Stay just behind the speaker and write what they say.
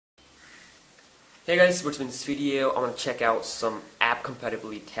Hey guys, what's in this video? I want to check out some app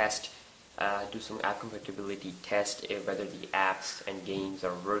compatibility test. Do some app compatibility test whether the apps and games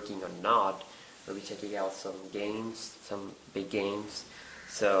are working or not. We'll be checking out some games, some big games.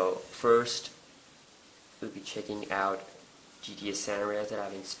 So first, we'll be checking out GTA San Andreas that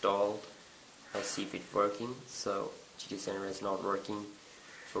I've installed. Let's see if it's working. So GTA San Andreas is not working.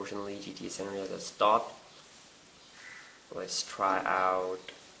 Fortunately, GTA San Andreas has stopped. Let's try out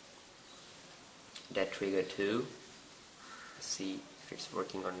Dead Trigger 2, see if it's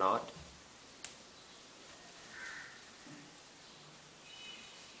working or not.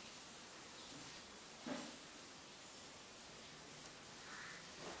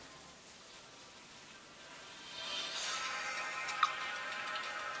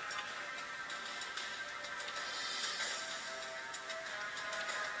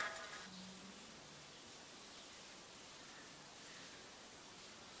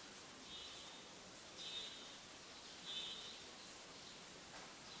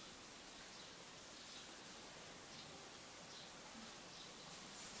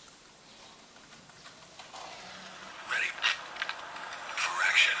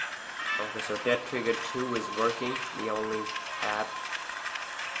 Okay, so Dead Trigger 2 is working, the only app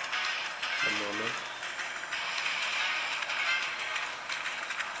at the moment.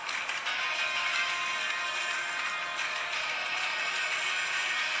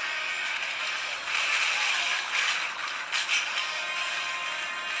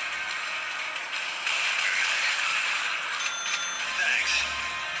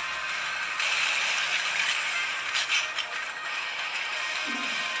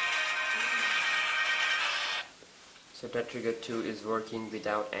 So Dead Trigger 2 is working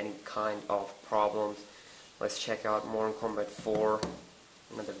without any kind of problems. Let's check out Mortal Kombat 4,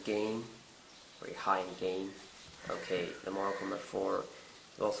 another game, very high-end game. Okay, the Mortal Kombat 4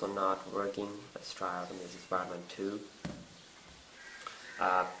 is also not working. Let's try out Amazing Spider-Man 2.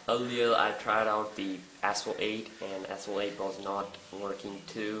 Earlier I tried out the Asphalt 8 and Asphalt 8 was not working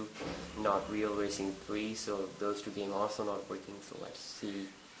too, not Real Racing 3, so those two games also not working. So let's see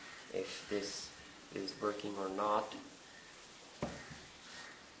if this is working or not. I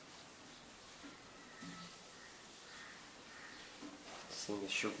think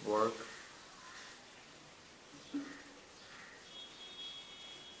it should work.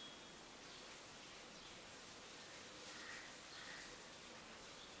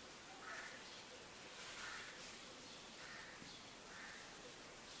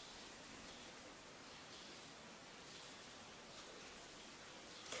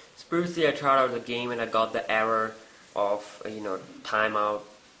 So previously I tried out the game and I got the error of timeout,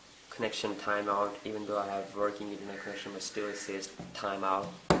 connection timeout, even though I have working internet connection, but still it says timeout.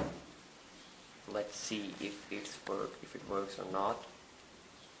 Let's see if it works or not.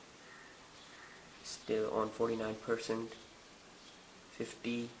 Still on 49%,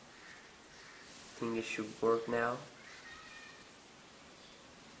 50. I think it should work now.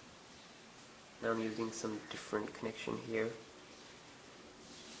 Now I'm using some different connection here.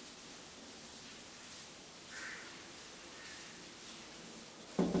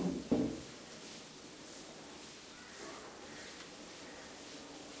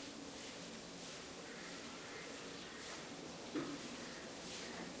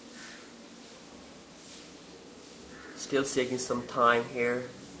 Still taking some time here.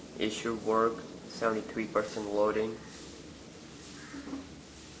 It should work. 73% loading.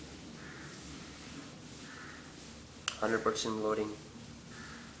 %, loading.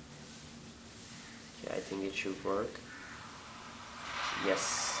 Okay, I think it should work.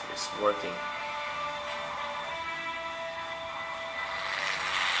 Yes, it's working.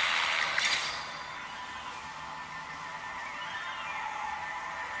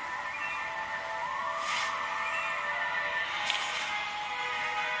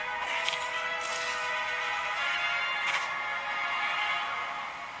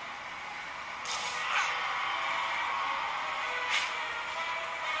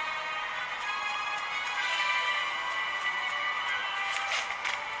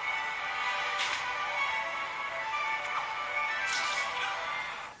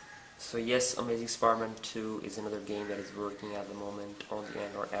 So yes, Amazing Spider-Man 2 is another game that is working at the moment on the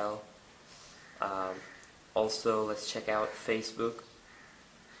NRL. Also, let's check out Facebook.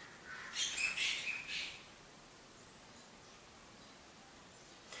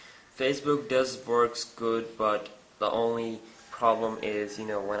 Facebook does works good, but the only problem is,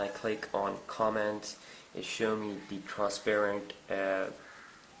 when I click on comments, it shows me the transparent,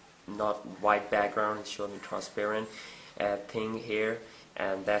 not white background, it shows me transparent thing here.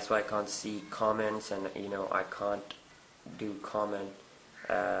 And that's why I can't see comments, and I can't do comment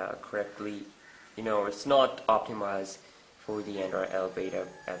correctly it's not optimized for the Android L beta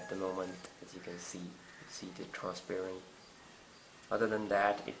at the moment, as you can see the transparent. Other than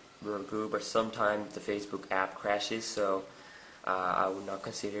that, it will go, but sometimes the Facebook app crashes, so I would not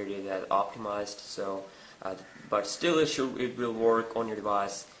consider it as optimized. So, but still, it will work on your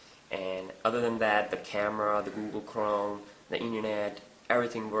device. And other than that, the camera, the Google Chrome, the internet,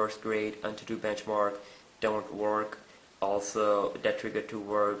 everything works great. Antutu benchmark don't work. Also, that trigger 2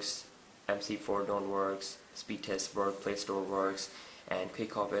 works. MC4 don't works. Speed test work. Play Store works. And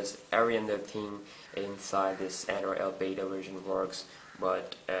Quick is every other thing inside this Android L beta version works.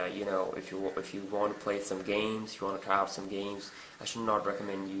 But if you want to play some games, you want to try out some games, I should not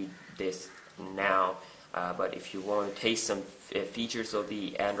recommend you this now. But if you want to taste some features of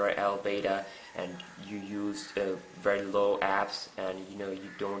the Android L beta and you use very low apps and you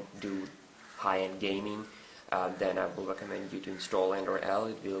don't do high-end gaming, then I will recommend you to install Android L.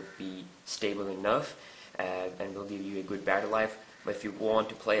 It will be stable enough and will give you a good battery life. But if you want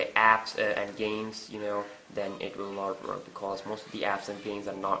to play apps and games, then it will not work, because most of the apps and games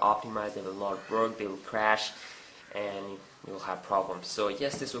are not optimized. They will not work. They will crash, and you'll have problems. So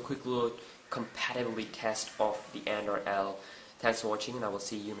yes, this was a quick little compatibility test of the Android L. Thanks for watching, and I will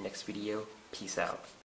see you in the next video. Peace out.